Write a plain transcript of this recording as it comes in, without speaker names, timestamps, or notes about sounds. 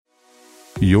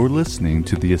You're listening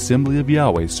to the Assembly of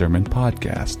Yahweh Sermon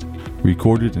Podcast,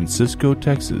 recorded in Cisco,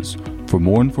 Texas. For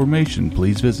more information,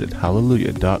 please visit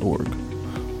hallelujah.org.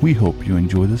 We hope you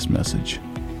enjoy this message.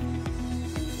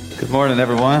 Good morning,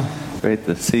 everyone. Great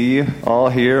to see you all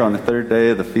here on the third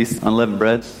day of the Feast of Unleavened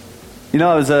Bread. You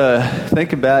know, I was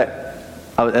thinking back,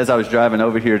 as I was driving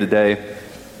over here today,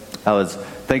 I was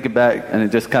thinking back, and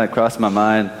it just kind of crossed my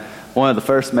mind. One of the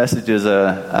first messages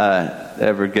I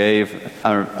ever gave,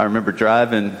 I remember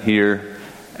driving here,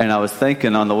 and I was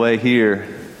thinking on the way here,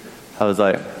 I was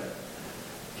like,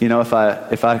 you know, if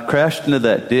I crashed into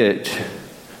that ditch,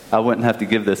 I wouldn't have to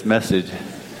give this message.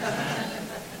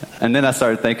 And then I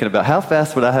started thinking about how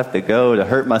fast would I have to go to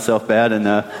hurt myself bad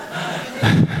enough.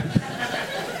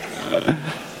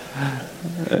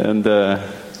 And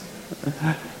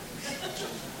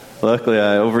luckily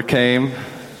I overcame.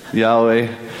 Yahweh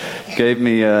gave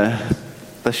me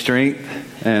the strength.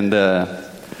 And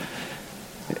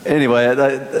anyway,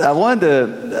 I wanted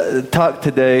to talk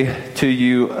today to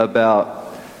you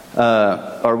about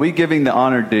are we giving the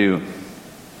honor due?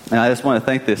 And I just want to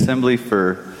thank the Assembly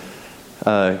for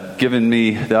giving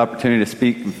me the opportunity to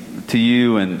speak to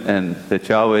you, and that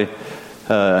Yahweh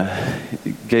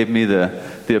gave me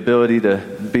the ability to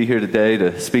be here today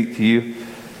to speak to you.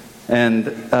 And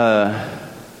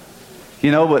you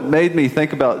know, what made me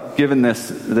think about giving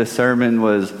this sermon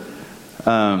was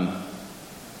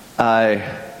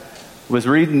I was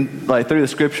reading through the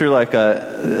scripture like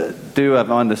I do.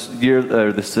 I'm on this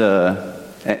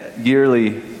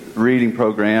yearly reading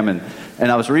program, and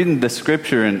I was reading the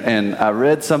scripture, and I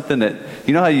read something that,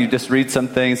 you know how you just read some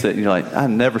things that you're like, I've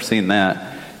never seen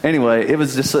that. Anyway, it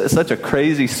was just such a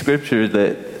crazy scripture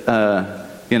that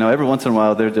you know, every once in a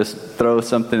while they'll just throw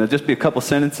something, it'll just be a couple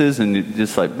sentences, and you're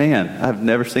just like, man, I've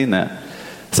never seen that.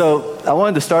 So I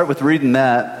wanted to start with reading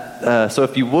that. So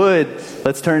if you would,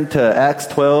 let's turn to Acts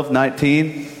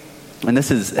 12:19, and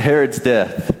this is Herod's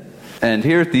death. And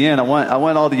here at the end, I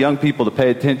want all the young people to pay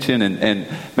attention and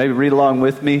maybe read along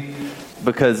with me,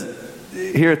 because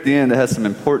here at the end it has some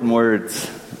important words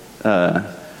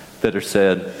that are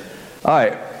said. All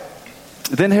right.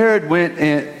 Then Herod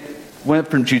went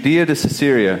from Judea to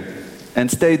Caesarea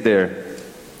and stayed there.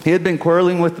 He had been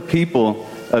quarreling with the people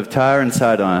of Tyre and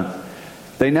Sidon.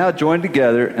 They now joined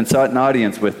together and sought an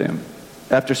audience with him.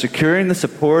 After securing the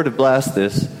support of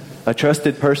Blastus, a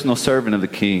trusted personal servant of the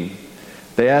king,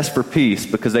 they asked for peace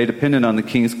because they depended on the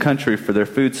king's country for their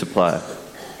food supply.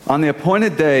 On the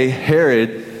appointed day,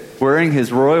 Herod, wearing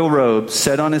his royal robes,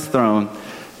 sat on his throne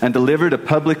and delivered a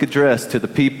public address to the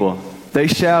people. They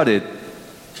shouted,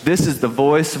 "This is the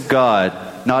voice of God,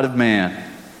 not of man."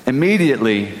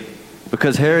 Immediately,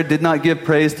 because Herod did not give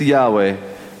praise to Yahweh,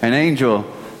 an angel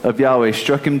of Yahweh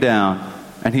struck him down,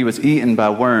 and he was eaten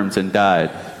by worms and died.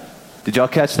 Did y'all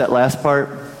catch that last part?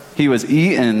 He was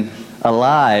eaten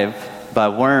alive by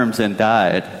worms and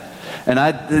died. And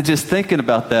I just thinking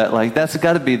about that, like, that's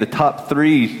got to be the top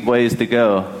 3 ways to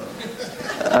go.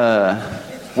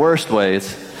 Worst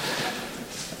ways.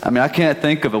 I mean, I can't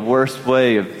think of a worse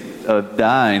way of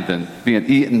dying than being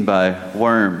eaten by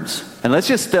worms. And let's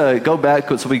just go back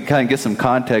so we can kind of get some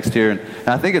context here. And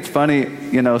I think it's funny,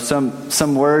 you know,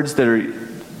 some words that are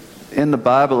in the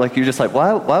Bible, like you're just like,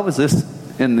 why was this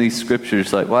in these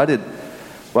scriptures? Like, why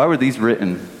were these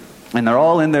written? And they're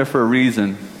all in there for a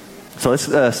reason. So let's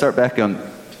start back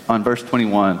on verse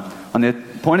 21. On the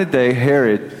appointed day,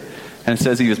 Herod, and it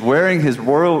says he was wearing his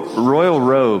royal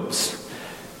robes,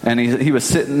 and he was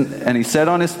sitting, and he sat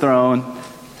on his throne,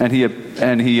 and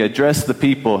he addressed the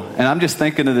people. And I'm just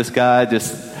thinking of this guy,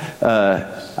 just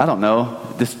I don't know,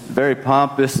 just very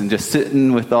pompous and just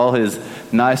sitting with all his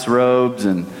nice robes,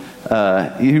 and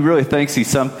he really thinks he's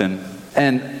something.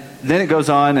 And then it goes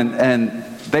on, and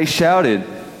they shouted,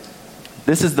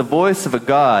 "This is the voice of a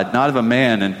God, not of a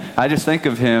man." And I just think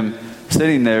of him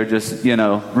sitting there, just, you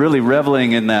know, really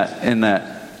reveling in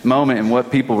that moment and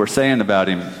what people were saying about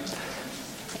him.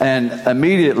 And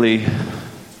immediately,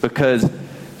 because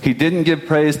he didn't give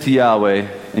praise to Yahweh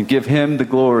and give him the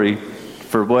glory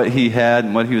for what he had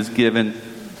and what he was given,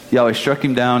 Yahweh struck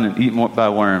him down and eaten by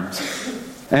worms.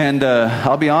 And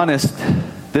I'll be honest,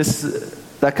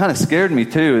 that kind of scared me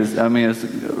too. It's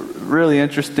really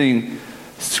interesting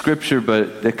scripture,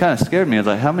 but it kind of scared me. I was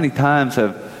like, how many times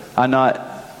have I not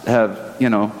you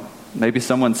know, maybe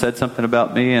someone said something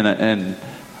about me, and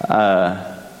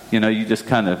you know, you just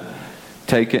kind of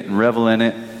take it and revel in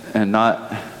it and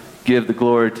not give the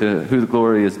glory to who the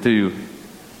glory is due.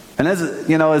 And as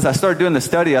you know, as I started doing the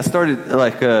study, I started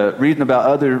reading about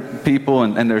other people,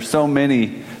 and there's so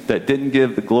many that didn't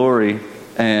give the glory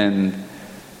and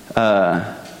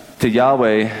to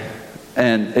Yahweh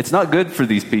And it's not good for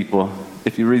these people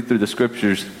if you read through the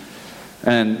scriptures.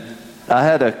 And I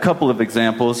had a couple of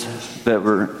examples that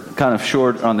were kind of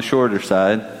short, on the shorter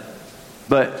side.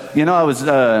 But, I was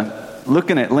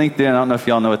looking at LinkedIn. I don't know if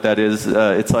y'all know what that is.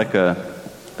 It's like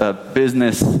a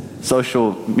business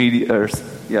social media,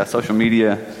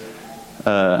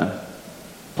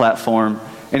 platform.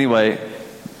 Anyway,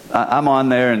 I'm on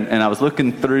there, and I was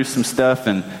looking through some stuff,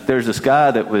 and there's this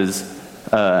guy that was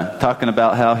talking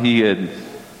about how he had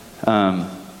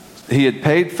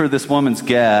paid for this woman's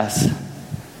gas,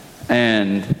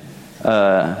 and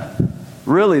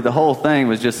really the whole thing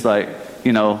was just like,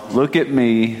 look at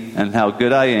me and how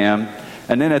good I am.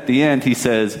 And then at the end he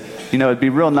says, it'd be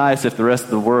real nice if the rest of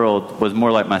the world was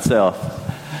more like myself.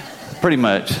 Pretty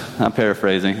much, I'm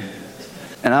paraphrasing.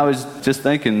 And I was just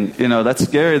thinking, that's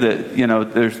scary that,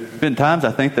 there's been times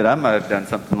I think that I might have done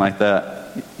something like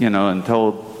that, and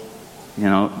told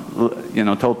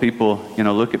people,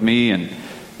 look at me,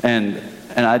 and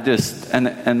I just,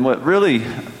 and what really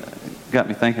got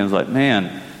me thinking was like,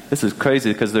 man, this is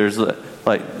crazy, because there's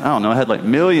I don't know, I had like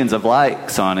millions of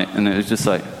likes on it, and it was just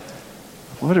like,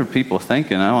 what are people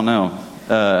thinking? I don't know.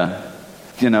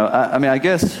 I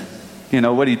guess,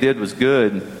 what he did was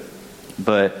good,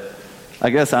 but I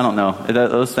guess, I don't know.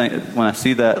 Those things, when I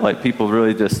see that, like people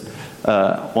really just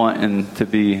wanting to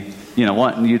be,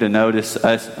 wanting you to notice,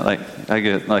 I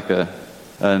get like a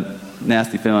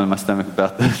nasty feeling in my stomach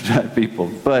about those type of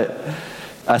people. But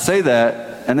I say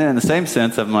that, and then in the same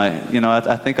sense, I'm like,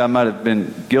 I think I might have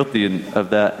been guilty of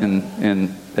that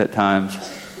in at times.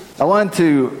 I wanted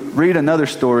to read another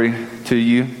story to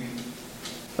you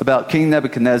about King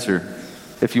Nebuchadnezzar.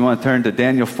 If you want to turn to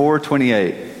Daniel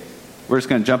 4:28. We're just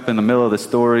going to jump in the middle of the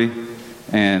story,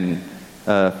 and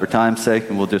for time's sake,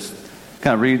 and we'll just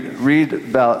kind of read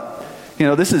about,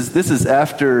 this is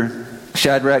after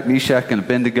Shadrach, Meshach, and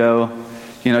Abednego.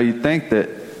 You'd think that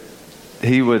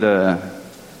he would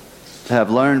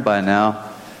have learned by now,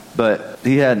 but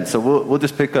he hadn't. So we'll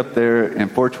just pick up there in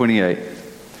 4:28.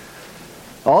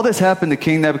 All this happened to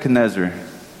King Nebuchadnezzar.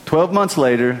 12 months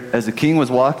later, as the king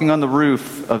was walking on the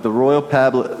roof of the royal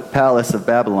palace of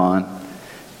Babylon,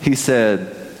 he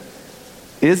said,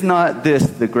 "Is not this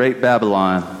the great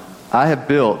Babylon I have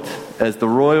built as the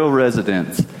royal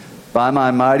residence by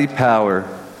my mighty power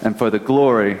and for the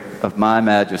glory of my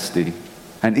majesty?"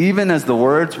 And even as the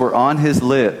words were on his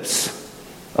lips,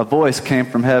 a voice came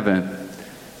from heaven.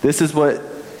 "This is what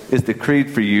is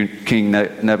decreed for you, King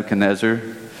Nebuchadnezzar.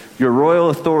 Your royal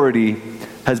authority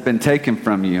has been taken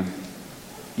from you.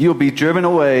 You will be driven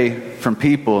away from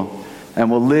people and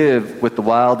will live with the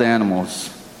wild animals.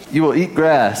 You will eat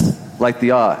grass like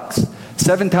the ox.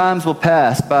 7 times will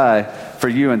pass by for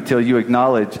you until you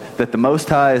acknowledge that the Most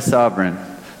High is sovereign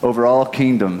over all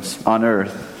kingdoms on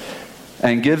earth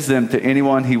and gives them to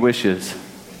anyone he wishes."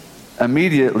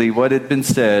 Immediately what had been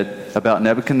said about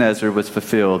Nebuchadnezzar was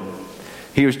fulfilled.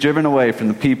 He was driven away from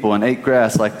the people and ate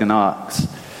grass like an ox.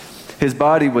 His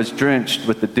body was drenched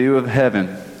with the dew of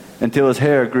heaven until his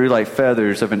hair grew like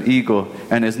feathers of an eagle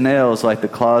and his nails like the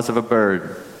claws of a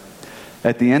bird.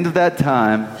 At the end of that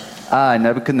time, I,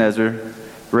 Nebuchadnezzar,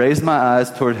 raised my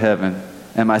eyes toward heaven,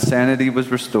 and my sanity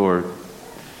was restored.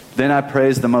 Then I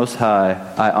praised the Most High.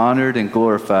 I honored and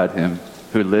glorified him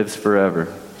who lives forever.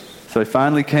 So he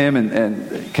finally came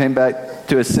and came back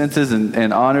to his senses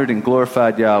and honored and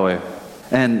glorified Yahweh.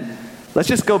 And let's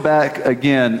just go back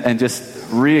again and just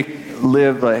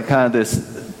relive like kind of this,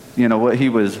 what he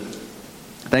was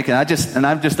thinking. I'm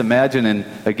just imagining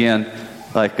again,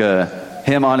 like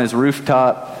him on his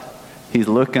rooftop. He's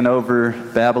looking over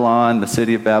Babylon, the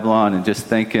city of Babylon, and just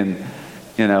thinking,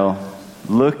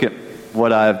 look at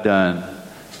what I have done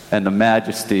and the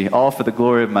majesty, all for the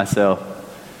glory of myself.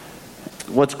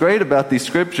 What's great about these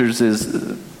scriptures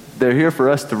is they're here for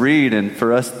us to read and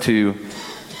for us to,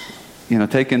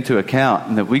 take into account,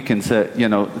 and that we can say,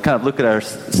 kind of look at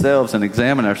ourselves and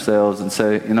examine ourselves and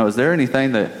say, is there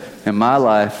anything that in my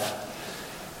life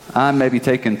I'm maybe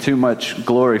taking too much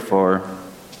glory for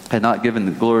and not giving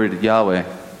the glory to Yahweh?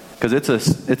 Because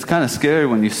it's kind of scary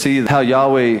when you see how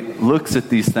Yahweh looks at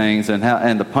these things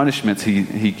and the punishments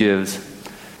he gives.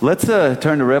 Let's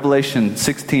turn to Revelation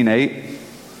 16:8.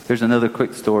 There's another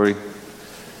quick story.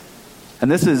 And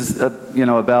this is,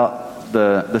 about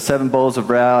the 7 bowls of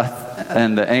wrath,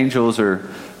 and the angels are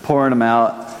pouring them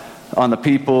out on the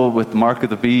people with the mark of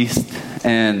the beast.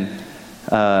 And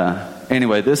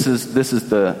anyway, this is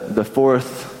the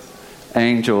 4th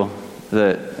angel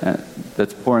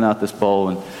that's pouring out this bowl.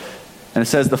 And it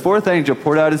says, the 4th angel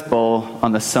poured out his bowl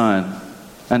on the sun,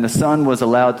 and the sun was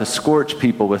allowed to scorch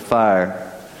people with fire.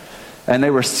 And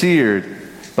they were seared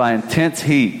by intense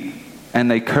heat, and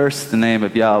they cursed the name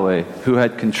of Yahweh, who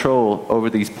had control over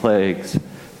these plagues,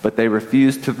 but they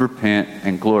refused to repent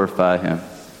and glorify him.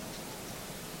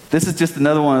 This is just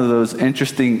another one of those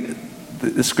interesting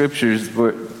scriptures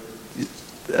where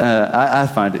I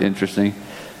find it interesting.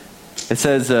 It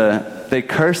says they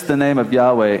cursed the name of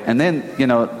Yahweh, and then,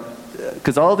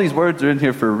 because all these words are in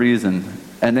here for a reason,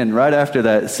 and then right after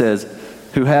that it says,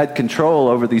 who had control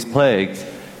over these plagues,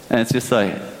 and it's just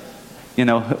like,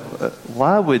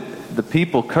 why would the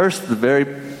people curse the very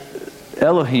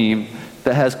Elohim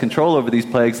that has control over these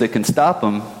plagues that can stop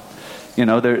them?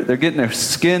 They're getting their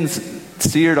skins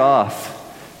seared off.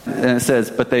 And it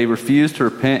says, but they refuse to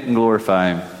repent and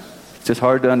glorify him. It's just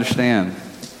hard to understand.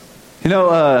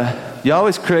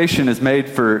 Yahweh's creation is made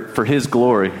for his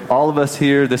glory. All of us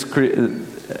here,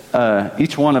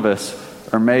 each one of us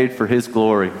are made for his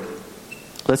glory.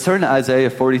 Let's turn to Isaiah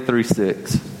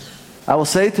 43:6. I will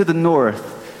say to the north,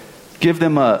 give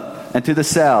them up, and to the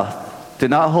south, do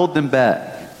not hold them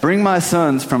back. Bring my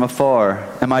sons from afar,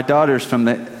 and my daughters from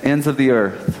the ends of the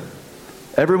earth.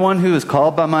 Everyone who is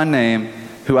called by my name,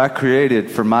 who I created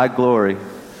for my glory,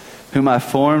 whom I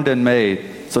formed and made.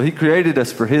 So he created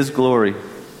us for his glory.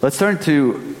 Let's turn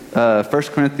to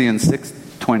 1 Corinthians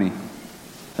 6:20.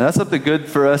 That's something good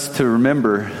for us to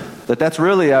remember, that's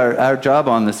really our job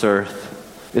on this earth,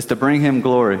 is to bring him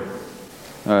glory.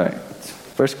 All right,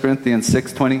 1 Corinthians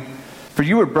 6:20. For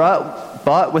you were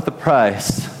bought with a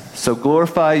price, so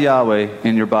glorify Yahweh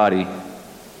in your body.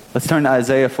 Let's turn to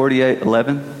Isaiah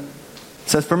 48:11. It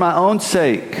says, for my own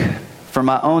sake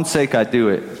I do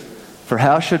it. For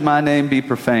how should my name be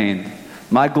profaned?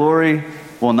 My glory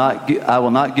I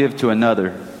will not give to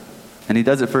another. And he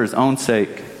does it for his own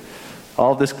sake.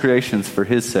 All this creation's for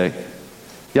his sake.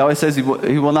 Yahweh says he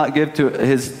will not give to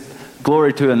his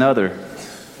glory to another.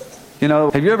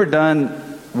 Have you ever done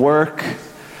work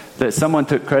that someone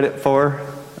took credit for?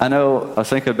 I know I was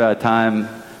thinking about a time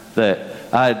that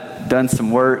I had done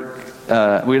some work.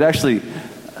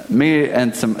 Me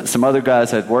and some other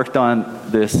guys had worked on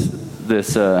this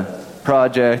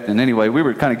project, and anyway, we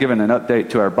were kind of giving an update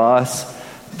to our boss.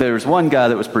 There was one guy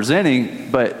that was presenting,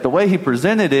 but the way he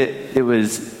presented it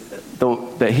was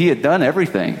that he had done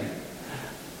everything.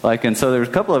 And so there was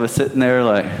a couple of us sitting there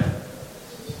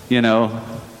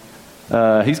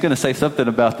he's going to say something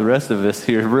about the rest of us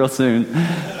here real soon.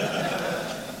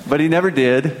 But he never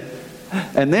did.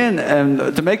 And then,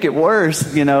 to make it worse,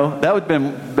 that would have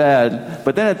been bad.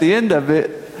 But then at the end of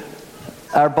it,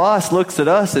 our boss looks at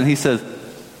us and he says,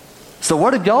 so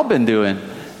what have y'all been doing?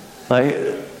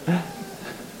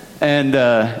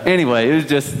 Anyway, it was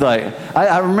just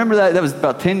I remember that was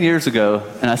about 10 years ago,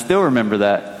 and I still remember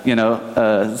that,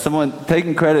 someone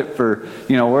taking credit for,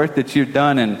 work that you've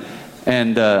done,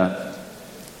 and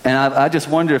I just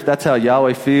wonder if that's how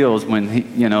Yahweh feels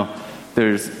when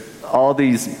there's all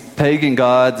these pagan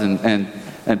gods and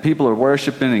people are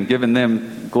worshiping and giving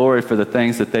them glory for the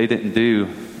things that they didn't do.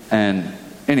 And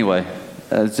anyway,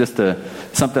 it's just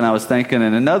something I was thinking.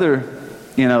 And another,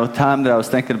 time that I was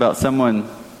thinking about someone,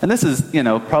 and this is,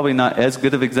 probably not as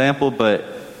good of an example, but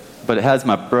it has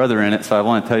my brother in it, so I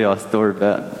want to tell you a story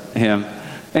about him.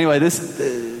 Anyway,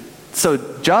 so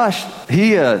Josh,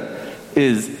 he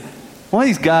is one of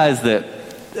these guys that,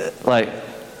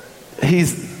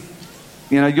 he's,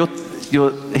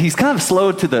 he's kind of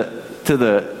slow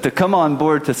to come on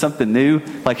board to something new.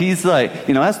 He's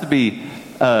it has to be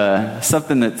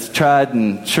something that's tried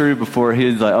and true before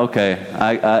he's okay,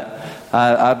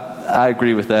 I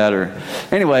agree with that. Or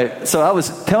anyway, so I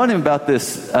was telling him about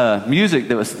this music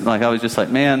that was I was just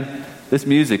man, this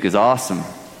music is awesome,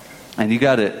 and you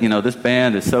got to, this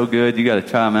band is so good, you got to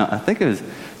try them out. I think it was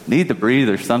Need to Breathe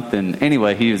or something.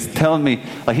 Anyway, he was telling me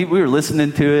we were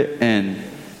listening to it, and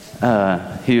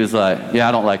he was yeah,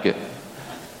 I don't like it.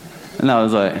 And I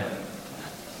was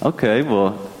okay,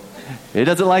 well, it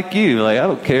doesn't like you. I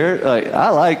don't care. I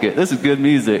like it. This is good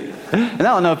music. And I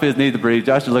don't know if it was Need to Breathe.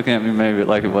 Josh was looking at me maybe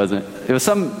like it wasn't. It was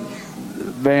some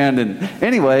band. And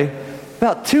anyway,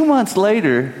 about 2 months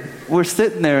later, we're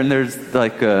sitting there, and there's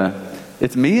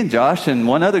it's me and Josh and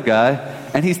one other guy,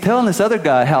 and he's telling this other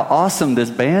guy how awesome this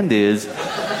band is.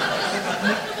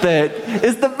 That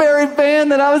it's the very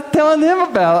band that I was telling him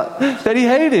about that he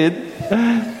hated.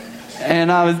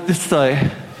 And I was just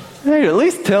hey, at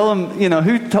least tell him,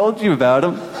 who told you about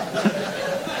him.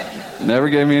 Never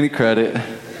gave me any credit.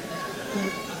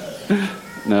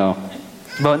 No.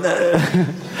 But,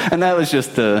 and that was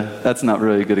just, that's not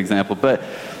really a good example. But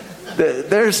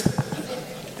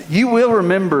you will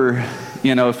remember,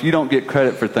 if you don't get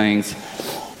credit for things,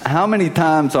 how many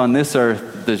times on this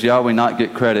earth does Yahweh not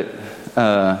get credit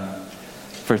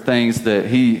for for things that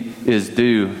he is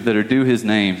due, that are due his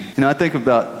name. You know, I think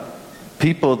about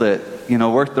people that, you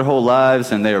know, work their whole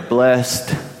lives and they are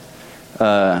blessed,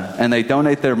 and they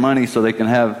donate their money so they can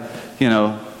have, you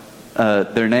know,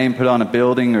 their name put on a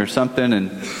building or something.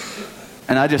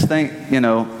 And I just think, you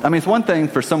know, I mean, it's one thing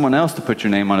for someone else to put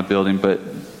your name on a building, but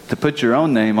to put your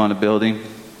own name on a building,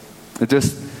 it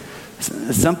just,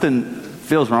 something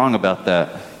feels wrong about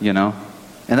that, you know.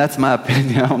 And that's my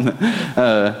opinion.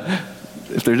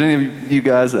 If there's any of you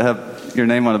guys that have your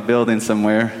name on a building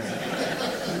somewhere,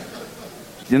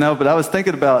 you know, but I was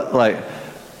thinking about, like,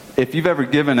 if you've ever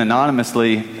given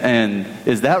anonymously, and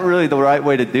is that really the right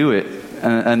way to do it?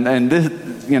 And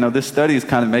this, you know, this study has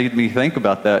kind of made me think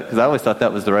about that, because I always thought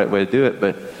that was the right way to do it.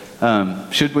 But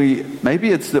should we,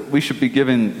 maybe it's that we should be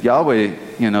giving Yahweh,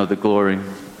 you know, the glory.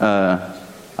 I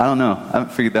don't know. I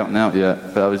haven't figured that one out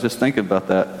yet, but I was just thinking about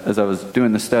that as I was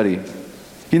doing the study.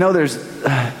 You know,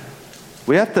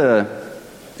 we have to,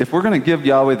 if we're going to give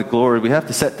Yahweh the glory, we have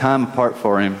to set time apart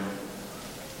for him.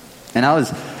 And I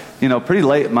was, you know, pretty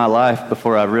late in my life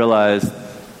before I realized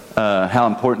how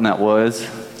important that was,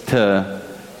 to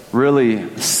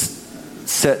really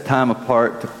set time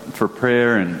apart for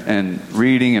prayer and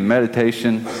reading and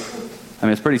meditation. I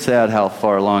mean, it's pretty sad how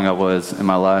far along I was in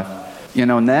my life. You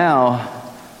know, now,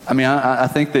 I mean, I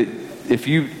think that if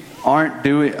you aren't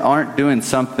doing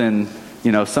something,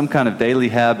 you know, some kind of daily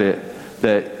habit,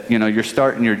 that, you know, you're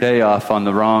starting your day off on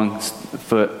the wrong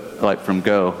foot, like from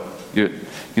go. You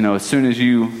know, as soon as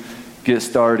you get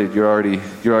started, you're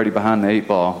already behind the 8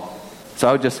 ball. So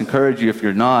I would just encourage you, if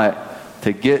you're not,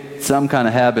 to get some kind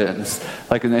of habit.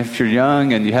 Like if you're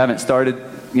young and you haven't started,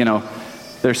 you know,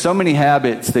 there's so many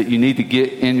habits that you need to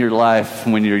get in your life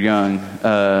when you're young,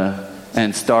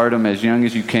 and start them as young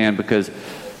as you can, because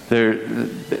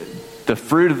the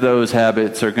fruit of those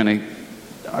habits are going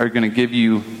to give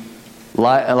you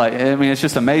like, I mean, it's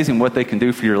just amazing what they can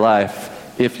do for your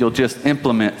life if you'll just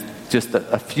implement just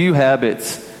a few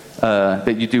habits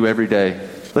that you do every day.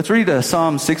 Let's read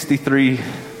Psalm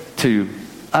 63:2.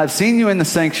 I've seen you in the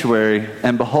sanctuary,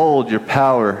 and behold your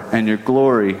power and your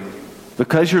glory.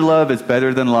 Because your love is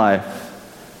better than life,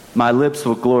 my lips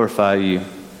will glorify you.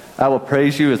 I will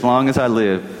praise you as long as I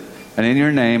live, and in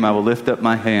your name I will lift up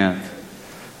my hands.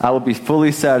 I will be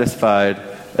fully satisfied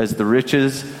as the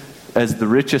richest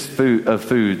food of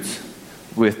foods.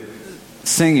 With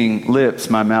singing lips,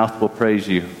 my mouth will praise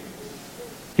you.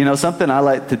 You know, something I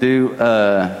like to do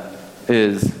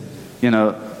is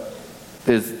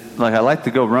like I like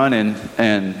to go running,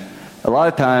 and a lot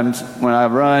of times when I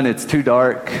run, it's too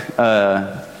dark,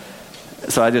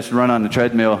 so I just run on the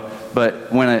treadmill.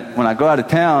 But when I go out of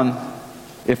town,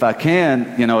 if I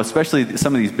can, you know, especially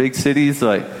some of these big cities,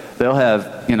 like they'll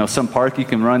have, you know, some park you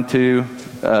can run to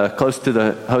close to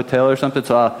the hotel or something.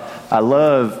 So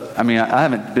I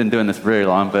haven't been doing this very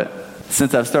long, but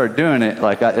since I've started doing it,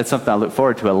 like it's something I look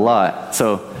forward to a lot.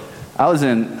 So I was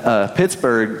in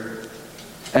Pittsburgh,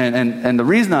 and the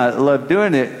reason I love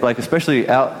doing it, like especially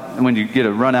out when you get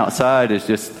a run outside, is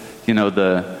just, you know,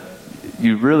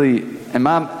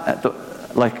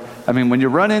 when you're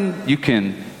running, you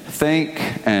can think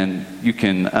and you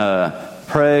can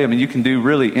pray. I mean, you can do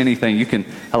really anything.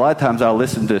 A lot of times I'll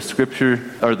listen to scripture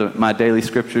or my daily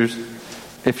scriptures.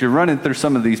 If you're running through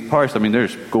some of these parts, I mean, they're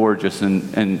just gorgeous,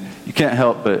 and you can't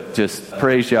help but just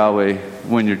praise Yahweh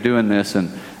when you're doing this.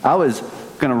 And I was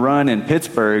going to run in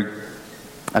Pittsburgh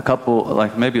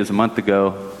maybe it was a month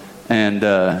ago, and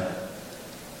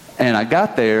I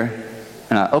got there,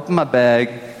 and I opened my bag,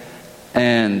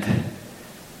 and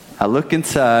I look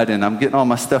inside, and I'm getting all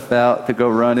my stuff out to go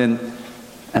running,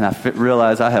 and I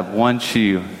realize I have one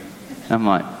shoe. I'm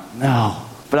like, no.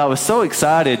 But I was so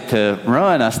excited to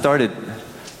run, I started,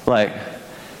 like,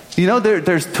 you know,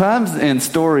 there's times in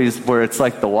stories where it's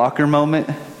like the Walker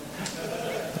moment,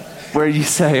 where you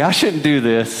say, I shouldn't do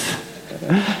this.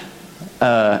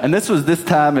 And this was this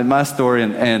time in my story,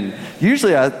 and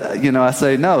usually I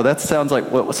say, no, that sounds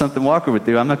like what something Walker would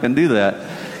do. I'm not going to do that.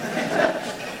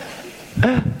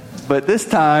 But this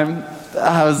time,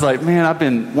 I was like, man, I've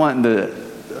been wanting to,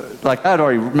 like, I'd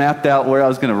already mapped out where I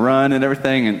was going to run and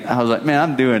everything, and I was like, man,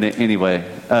 I'm doing it anyway.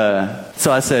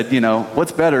 So I said, you know,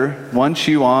 what's better, one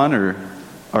shoe on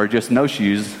or just no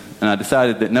shoes? And I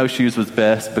decided that no shoes was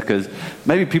best, because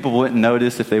maybe people wouldn't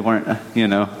notice if they weren't, you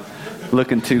know,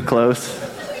 looking too close.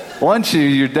 One shoe,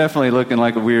 you're definitely looking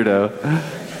like a weirdo.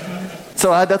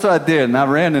 So that's what I did, and I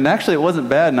ran, and actually it wasn't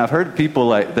bad. And I've heard people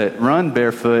like that run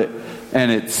barefoot, and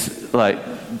it's like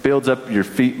builds up your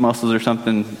feet muscles or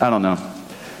something. I don't know.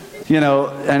 You know,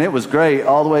 and it was great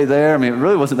all the way there. I mean, it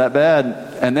really wasn't that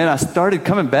bad. And then I started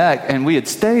coming back, and we had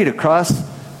stayed across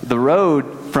the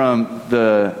road from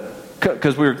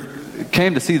because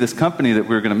came to see this company that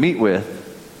we were going to meet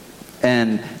with,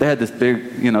 and they had this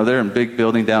big, they're in a big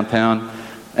building downtown,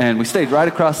 and we stayed right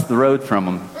across the road from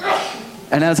them.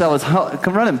 And as I was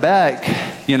running back,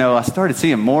 I started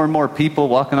seeing more and more people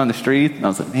walking on the street, and I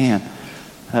was like, man,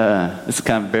 this is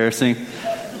kind of embarrassing.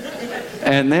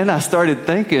 And then I started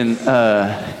thinking,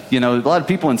 a lot of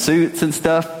people in suits and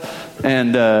stuff,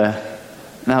 and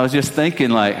I was just thinking,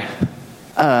 like,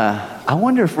 I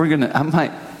wonder if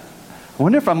I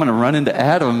wonder if I'm going to run into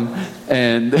Adam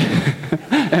and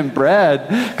and Brad,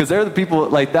 because they're the people,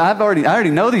 like, I already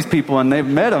know these people and they've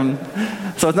met them.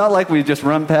 So it's not like we just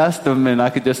run past them and I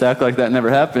could just act like that never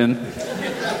happened.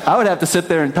 I would have to sit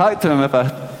there and talk to them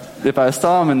if I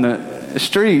saw them in the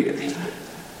street.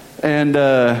 And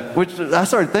which I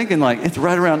started thinking, like, it's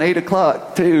right around 8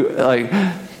 o'clock too. Like,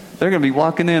 they're going to be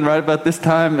walking in right about this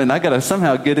time, and I got to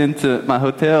somehow get into my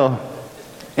hotel.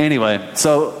 Anyway,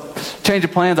 so change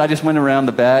of plans. I just went around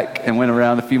the back and went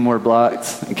around a few more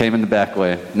blocks and came in the back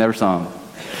way. Never saw them.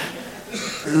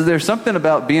 There's something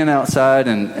about being outside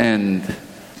and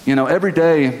every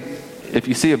day, if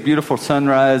you see a beautiful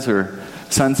sunrise or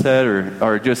sunset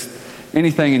or just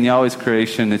anything in Yahweh's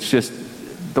creation, it's just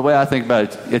the way I think about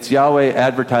it. It's Yahweh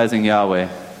advertising Yahweh.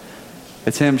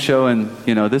 It's Him showing,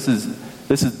 this is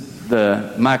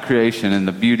my creation and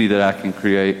the beauty that I can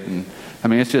create. And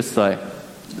it's just like,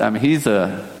 He's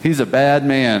a bad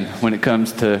man when it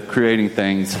comes to creating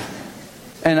things.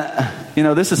 And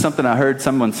this is something I heard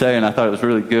someone say, and I thought it was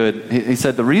really good. He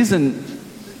said the reason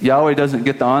Yahweh doesn't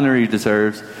get the honor He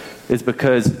deserves is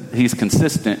because He's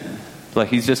consistent. Like,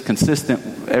 He's just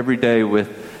consistent every day with,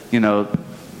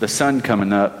 the sun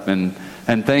coming up and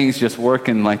things just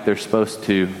working like they're supposed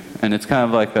to. And it's kind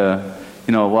of like a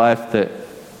wife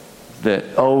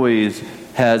that always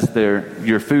has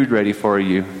your food ready for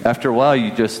you. After a while,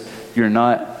 you're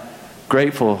not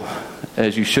grateful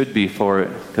as you should be for it,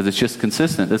 because it's just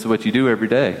consistent. This is what you do every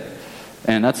day.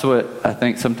 And that's what I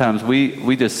think sometimes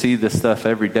we just see this stuff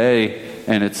every day,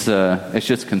 and it's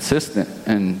just consistent.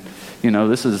 And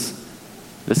this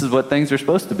is what things are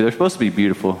supposed to be. They're supposed to be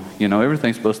beautiful.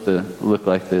 Everything's supposed to look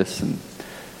like this. And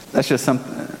that's just some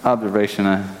observation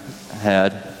I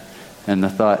had, and the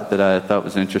thought that I thought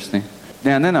was interesting.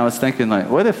 Yeah, and then I was thinking,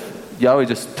 like, what if Yahweh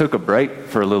just took a break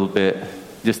for a little bit,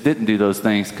 just didn't do those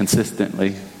things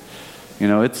consistently?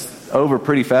 It's over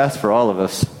pretty fast for all of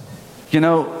us.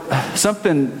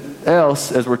 Something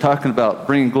else, as we're talking about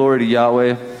bringing glory to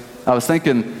Yahweh, I was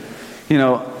thinking,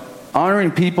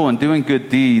 honoring people and doing good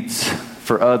deeds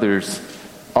for others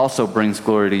also brings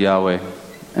glory to Yahweh.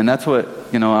 And that's what,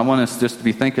 I want us just to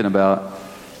be thinking about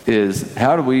is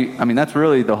how do we, that's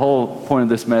really the whole point of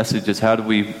this message is how do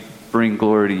we bring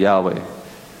glory to Yahweh?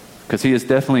 Because He is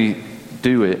definitely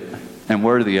due it and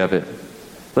worthy of it.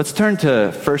 Let's turn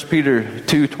to 1 Peter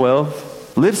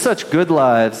 2:12. Live such good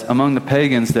lives among the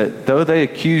pagans that though they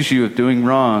accuse you of doing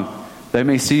wrong, they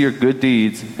may see your good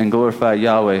deeds and glorify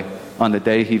Yahweh on the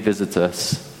day He visits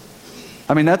us.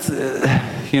 That's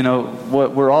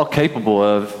what we're all capable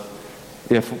of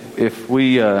if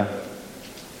we are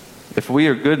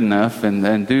good enough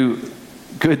and do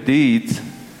good deeds.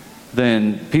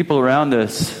 Then people around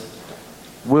us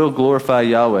will glorify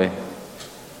Yahweh.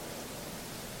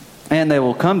 And they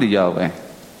will come to Yahweh.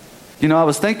 I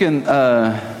was thinking,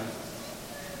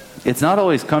 it's not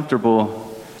always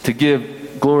comfortable to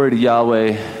give glory to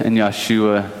Yahweh and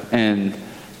Yeshua. And,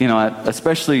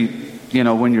 especially,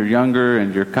 when you're younger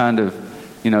and you're kind of,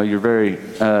 you're very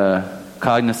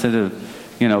cognizant of,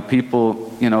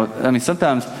 people,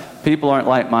 sometimes people aren't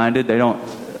like-minded. They don't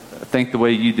think the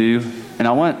way you do. And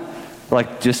I want,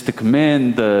 just to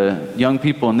commend the young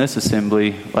people in this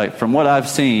assembly. From what I've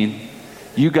seen,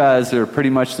 you guys are pretty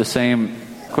much the same.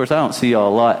 Of course, I don't see y'all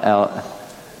a lot out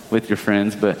with your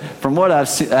friends, but from what I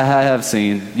have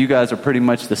seen, you guys are pretty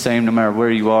much the same no matter where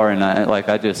you are. And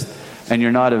and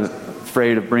you're not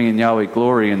afraid of bringing Yahweh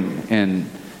glory in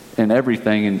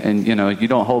everything. And you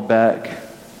don't hold back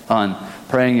on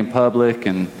praying in public.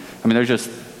 And there's just,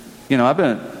 I've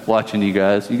been watching you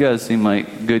guys. You guys seem like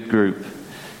a good group.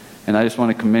 And I just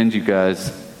want to commend you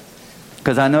guys.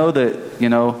 Because I know that,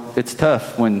 it's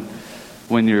tough when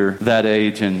you're that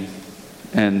age and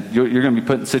you're going to be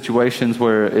put in situations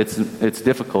where it's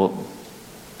difficult.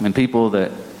 And people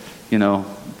that,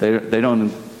 they don't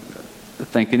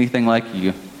think anything like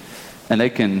you. And they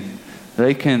can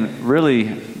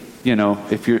really,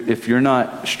 if you're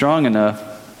not strong enough,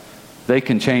 they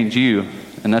can change you.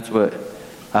 And that's what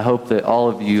I hope that all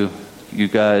of you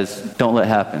guys don't let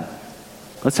happen.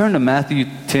 Let's turn to Matthew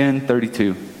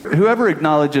 10:32. Whoever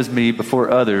acknowledges me before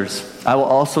others, I will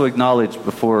also acknowledge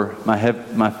before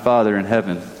my Father in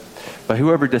heaven. But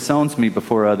whoever disowns me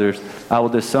before others, I will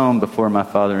disown before my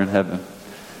Father in heaven.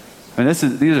 And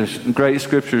these are great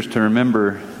scriptures to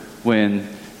remember when,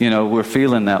 we're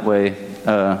feeling that way,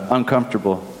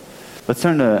 uncomfortable. Let's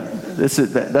turn to,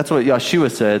 that's what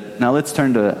Yeshua said. Now let's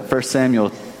turn to 1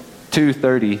 Samuel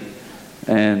 2:30,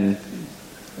 and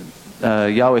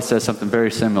Yahweh says something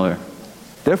very similar.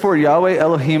 Therefore Yahweh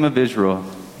Elohim of Israel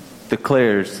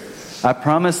declares, I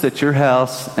promise that your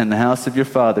house and the house of your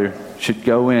father should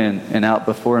go in and out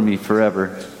before me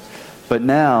forever. But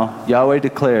now Yahweh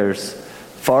declares,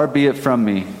 far be it from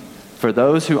me, for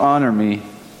those who honor me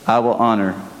I will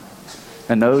honor,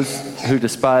 and those who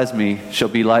despise me shall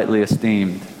be lightly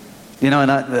esteemed. And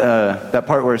that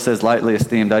part where it says lightly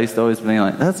esteemed, I used to always be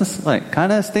like, that's just like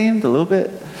kind of esteemed a little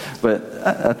bit. But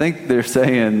I think they're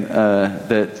saying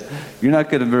that you're not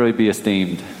going to really be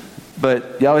esteemed.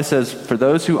 But Yahweh says, for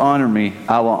those who honor me,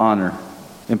 I will honor.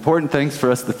 Important things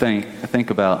for us to think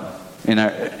about in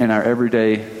our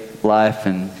everyday life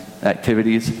and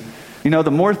activities.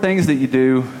 The more things that you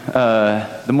do,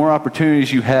 the more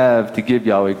opportunities you have to give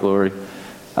Yahweh glory.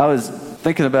 I was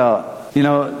thinking about,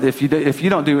 if you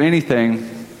don't do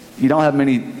anything, you don't have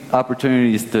many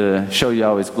opportunities to show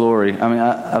Yahweh's glory. I mean,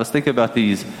 I was thinking about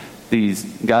these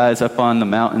guys up on the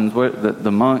mountains,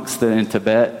 the monks that in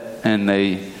Tibet, and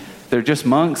they're just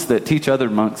monks that teach other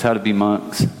monks how to be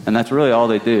monks, and that's really all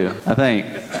they do, I think.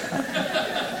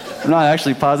 I'm not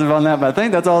actually positive on that, but I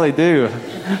think that's all they do.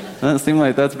 It doesn't seem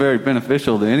like that's very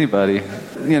beneficial to anybody.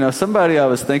 Somebody I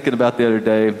was thinking about the other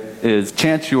day is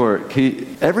Chance York.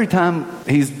 Every time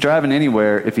he's driving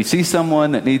anywhere, if he sees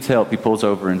someone that needs help, he pulls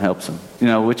over and helps them,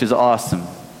 which is awesome.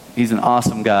 He's an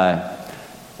awesome guy.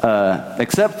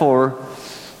 Except for,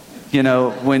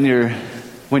 when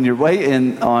you're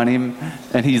waiting on him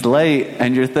and he's late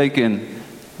and you're thinking,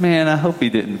 man, I hope he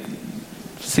didn't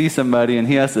see somebody and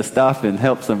he has to stop and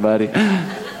help somebody.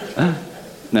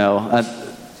 No,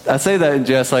 I say that in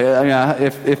jest.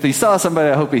 If he saw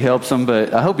somebody, I hope he helps them,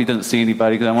 but I hope he doesn't see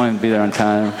anybody because I want him to be there on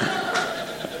time.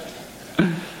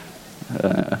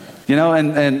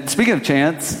 And speaking of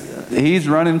Chance, he's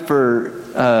running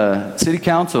for city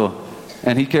council.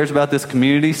 And he cares about this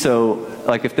community, so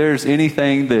if there's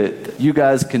anything that you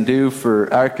guys can do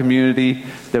for our community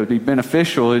that would be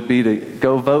beneficial, it'd be to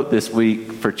go vote this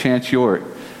week for Chance York.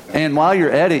 And while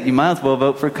you're at it, you might as well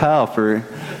vote for Kyle for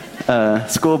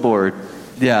school board.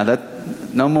 Yeah,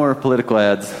 no more political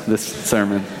ads this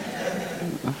sermon.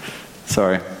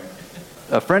 Sorry.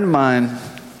 A friend of mine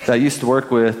that I used to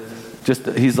work with,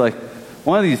 he's like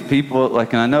one of these people,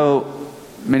 and I know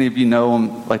many of you know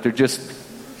him, they're just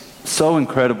so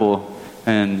incredible,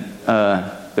 and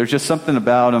there's just something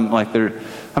about him,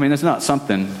 there's not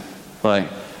something,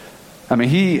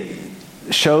 he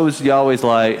shows Yahweh's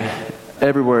light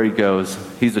everywhere he goes.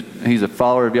 He's a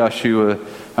follower of Yeshua.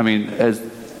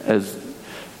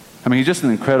 He's just an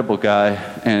incredible guy,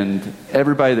 and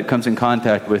everybody that comes in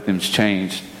contact with him's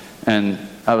changed. And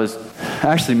I was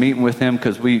actually meeting with him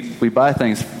because we buy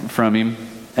things from him,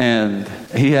 and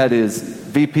he had his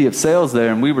VP of sales there,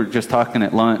 and we were just talking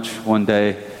at lunch one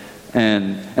day,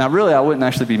 and I wouldn't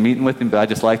actually be meeting with him, but I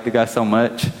just like the guy so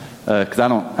much because I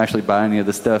don't actually buy any of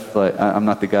the stuff. I'm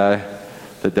not the guy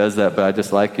that does that, but I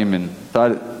just like him, and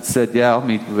said, yeah, I'll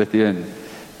meet with you. And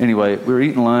anyway, we were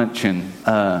eating lunch, and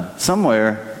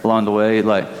somewhere along the way,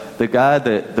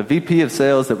 the VP of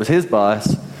sales that was his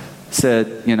boss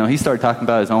said, he started talking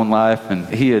about his own life, and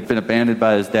he had been abandoned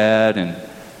by his dad,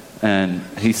 and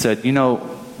he said,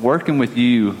 working with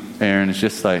you, Aaron, is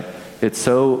just it's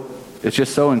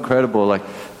just so incredible.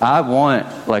 I want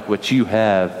what you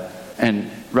have. And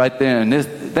right then,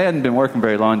 they hadn't been working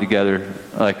very long together,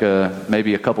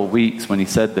 maybe a couple weeks when he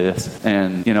said this.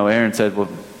 And Aaron said, well,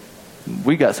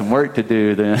 we got some work to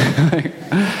do then.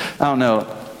 I don't know,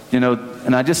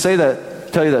 and I just tell you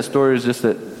that story is just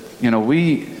that,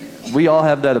 we all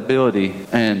have that ability,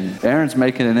 and Aaron's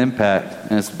making an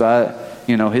impact, and it's by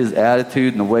his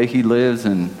attitude and the way he lives,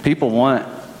 and people want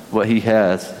what he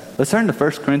has. Let's turn to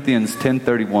 1 Corinthians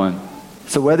 10:31.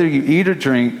 So whether you eat or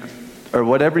drink or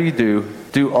whatever you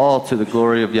do all to the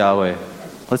glory of Yahweh.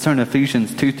 Let's turn to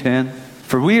Ephesians 2:10.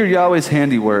 For we are Yahweh's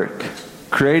handiwork,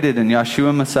 created in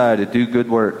Yeshua Messiah to do good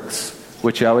works,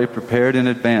 which Yahweh prepared in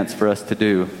advance for us to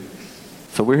do.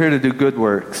 So we're here to do good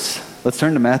works. Let's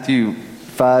turn to Matthew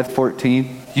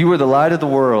 5:14. You are the light of the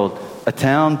world. A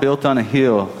town built on a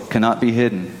hill cannot be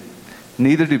hidden.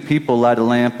 Neither do people light a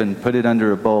lamp and put it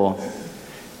under a bowl.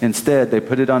 Instead, they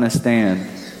put it on a stand,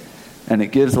 and it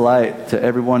gives light to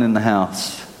everyone in the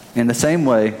house. In the same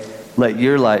way, let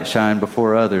your light shine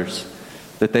before others,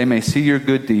 that they may see your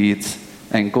good deeds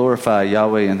and glorify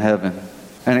Yahweh in heaven.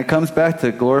 And it comes back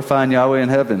to glorifying Yahweh in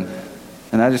heaven.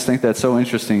 And I just think that's so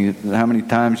interesting, how many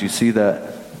times you see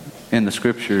that in the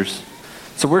scriptures.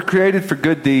 So we're created for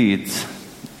good deeds,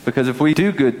 because if we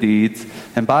do good deeds,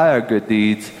 and by our good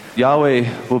deeds,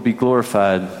 Yahweh will be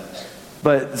glorified.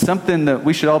 But something that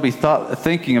we should all be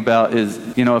thinking about is,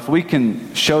 if we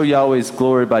can show Yahweh's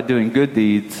glory by doing good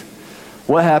deeds,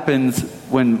 what happens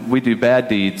when we do bad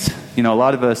deeds? A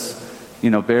lot of us,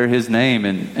 bear His name,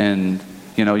 and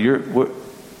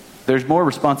there's more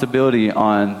responsibility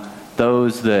on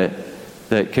those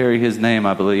that carry His name,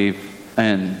 I believe.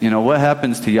 And, what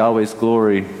happens to Yahweh's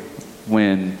glory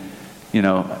when,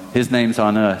 His name's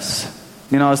on us?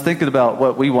 I was thinking about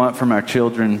what we want from our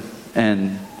children,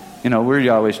 and, we're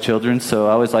Yahweh's children, so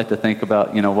I always like to think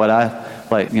about, what I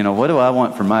like, what do I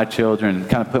want for my children, and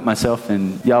kind of put myself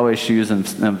in Yahweh's shoes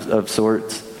of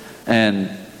sorts. And,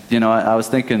 I was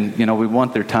thinking, we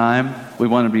want their time. We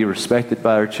want to be respected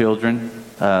by our children.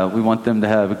 We want them to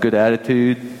have a good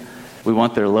attitude. We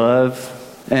want their love.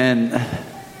 And,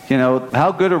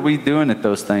 how good are we doing at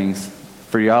those things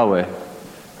for Yahweh?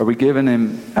 Are we giving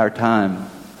Him our time?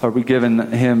 Are we giving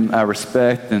Him our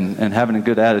respect and having a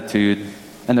good attitude?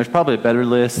 And there's probably a better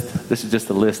list. This is just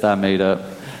a list I made up.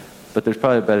 But there's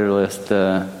probably a better list.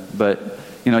 But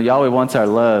Yahweh wants our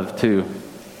love too.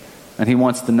 And He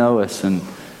wants to know us. And,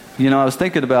 I was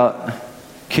thinking about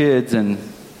kids and,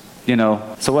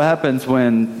 so what happens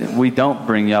when we don't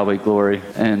bring Yahweh glory?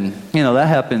 And, that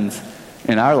happens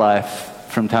in our life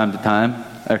from time to time.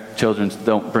 Our children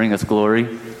don't bring us glory.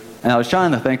 And I was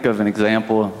trying to think of an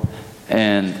example,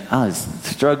 and I was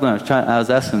struggling. I was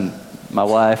asking my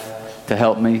wife to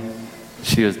help me.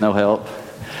 She was no help.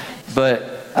 But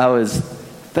I was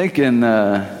thinking,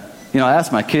 I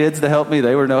asked my kids to help me.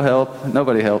 They were no help.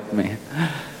 Nobody helped me.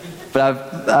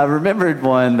 But I remembered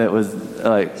one that was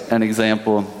like an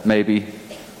example, maybe,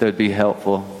 that would be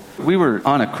helpful. We were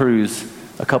on a cruise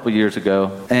a couple years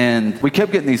ago, and we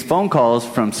kept getting these phone calls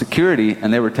from security,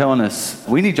 and they were telling us,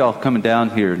 we need y'all coming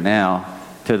down here now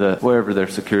to wherever their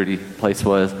security place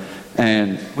was.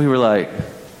 And we were like,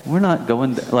 we're not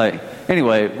going,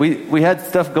 anyway, we had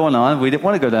stuff going on. We didn't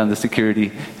want to go down to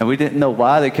security, and we didn't know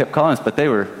why they kept calling us, but they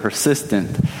were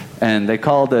persistent. And they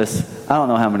called us, I don't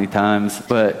know how many times,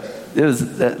 but it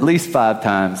was at least 5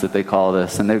 times that they called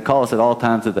us. And they'd call us at all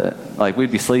times of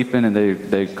we'd be sleeping, and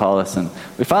they'd call us. And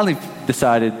we finally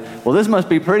decided, well, this must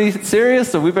be pretty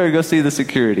serious, so we better go see the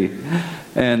security.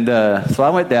 And so I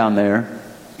went down there.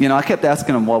 I kept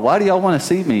asking them, well, why do y'all want to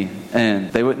see me?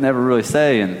 And they would never really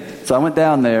say. And so I went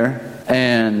down there,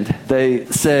 and they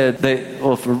said,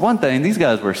 for one thing, these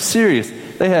guys were serious.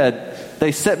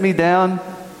 They set me down,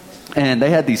 and they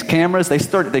had these cameras. They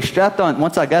strapped on,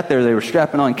 once I got there, they were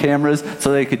strapping on cameras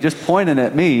so they could just point it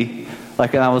at me.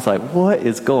 And I was like, what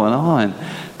is going on?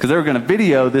 Because they were going to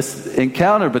video this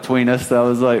encounter between us. So I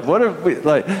was like, what are we,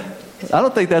 I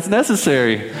don't think that's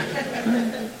necessary.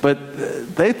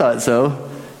 But they thought so.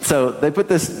 So they put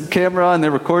this camera on, they're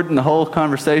recording the whole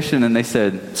conversation, and they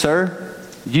said, sir,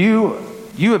 you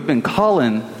have been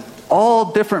calling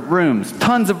all different rooms,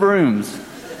 tons of rooms,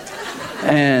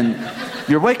 and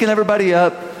you're waking everybody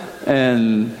up,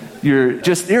 and you're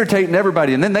just irritating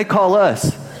everybody, and then they call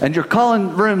us, and you're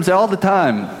calling rooms all the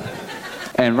time.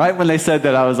 And right when they said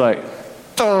that, I was like,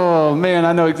 oh man,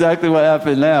 I know exactly what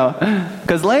happened now.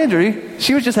 Because Landry,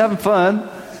 she was just having fun,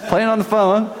 playing on the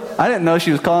phone. I didn't know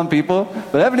she was calling people,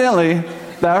 but evidently,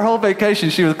 our whole vacation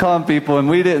she was calling people, and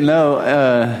we didn't know,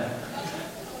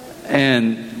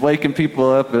 and waking people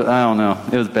up. I don't know.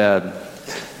 It was bad.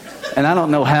 And I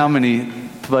don't know how many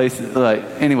places,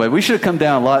 anyway, we should have come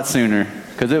down a lot sooner,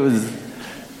 because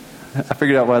I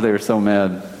figured out why they were so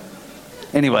mad.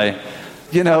 Anyway,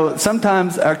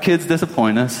 sometimes our kids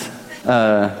disappoint us,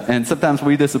 and sometimes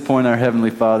we disappoint our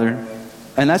Heavenly Father.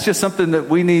 And that's just something that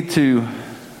we need to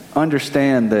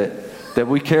understand, that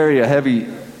we carry a heavy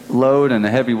load and a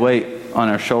heavy weight on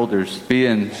our shoulders,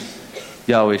 being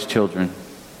Yahweh's children.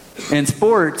 In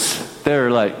sports, there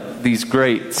are these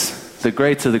greats, the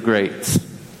greats of the greats.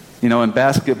 In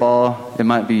basketball, it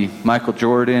might be Michael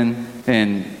Jordan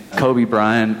and Kobe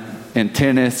Bryant. In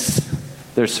tennis,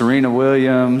 there's Serena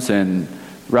Williams and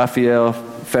Rafael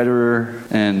Federer.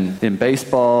 And in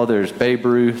baseball, there's Babe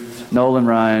Ruth, Nolan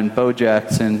Ryan, Bo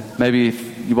Jackson. Maybe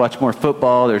if you watch more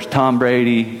football, there's Tom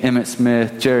Brady, Emmitt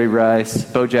Smith, Jerry Rice,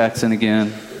 Bo Jackson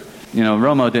again.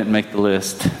 Romo didn't make the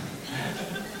list.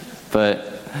 But,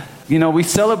 we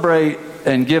celebrate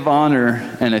and give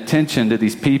honor and attention to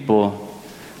these people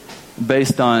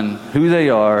based on who they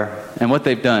are and what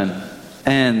they've done.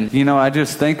 And, I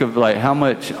just think of like how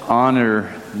much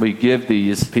honor we give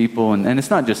these people. And it's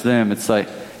not just them. It's like,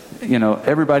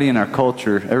 everybody in our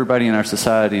culture, everybody in our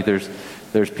society,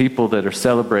 there's people that are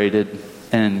celebrated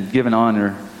and given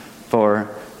honor for,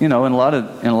 in a lot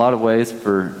of ways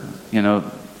for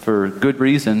good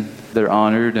reason. They're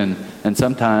honored and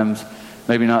sometimes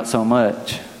maybe not so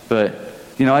much. But,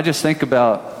 I just think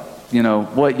about,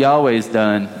 what Yahweh's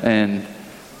done, and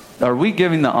are we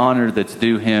giving the honor that's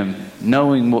due him,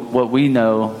 knowing what we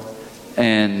know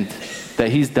and that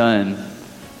he's done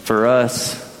for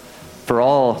us, for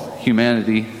all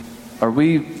humanity?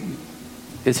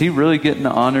 Is he really getting the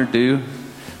honor due?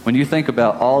 When you think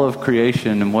about all of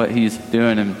creation and what he's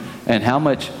doing and how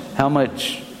much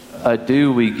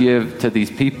due we give to these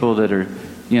people that are,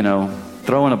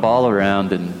 throwing a ball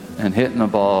around and hitting a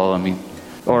ball,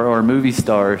 or movie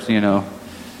stars,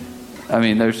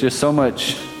 there's just so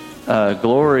much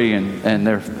glory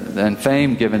and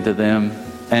fame given to them,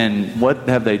 and what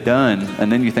have they done?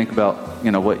 And then you think about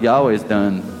what Yahweh's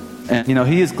done, and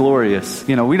he is glorious.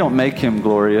 We don't make him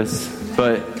glorious,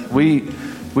 but we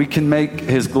can make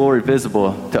his glory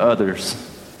visible to others.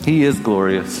 He is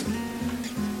glorious.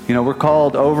 We're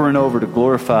called over and over to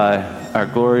glorify our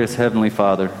glorious Heavenly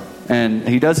Father, and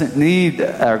he doesn't need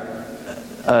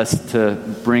us to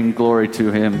bring glory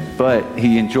to him, but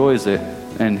he enjoys it,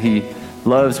 and he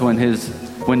loves when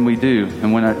we do,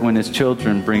 and when his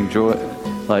children bring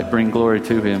glory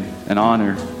to him and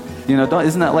honor.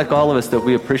 Isn't that like all of us, that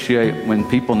we appreciate when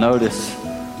people notice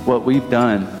what we've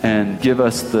done and give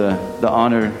us the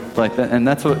honor like that? And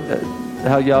that's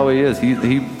how Yahweh is.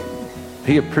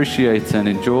 He appreciates and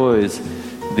enjoys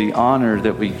the honor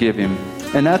that we give him,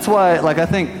 and that's why, I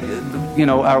think,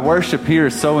 our worship here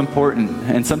is so important.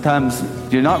 And sometimes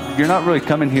you're not really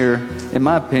coming here, in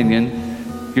my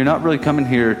opinion, you're not really coming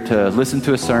here to listen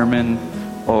to a sermon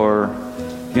or,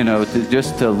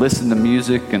 just to listen to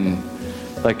music. And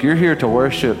you're here to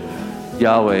worship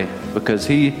Yahweh because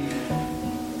he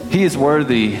is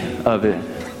worthy of it.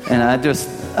 And I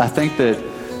think that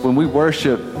when we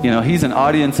worship, he's an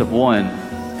audience of one.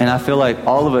 And I feel like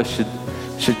all of us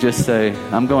should just say,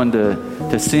 I'm going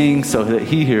to sing so that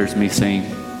he hears me sing,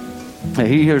 that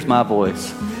he hears my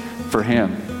voice for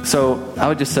him. So I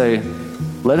would just say,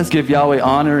 let us give Yahweh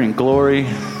honor and glory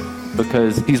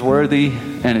because he's worthy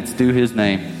and it's due his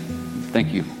name.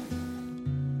 Thank you.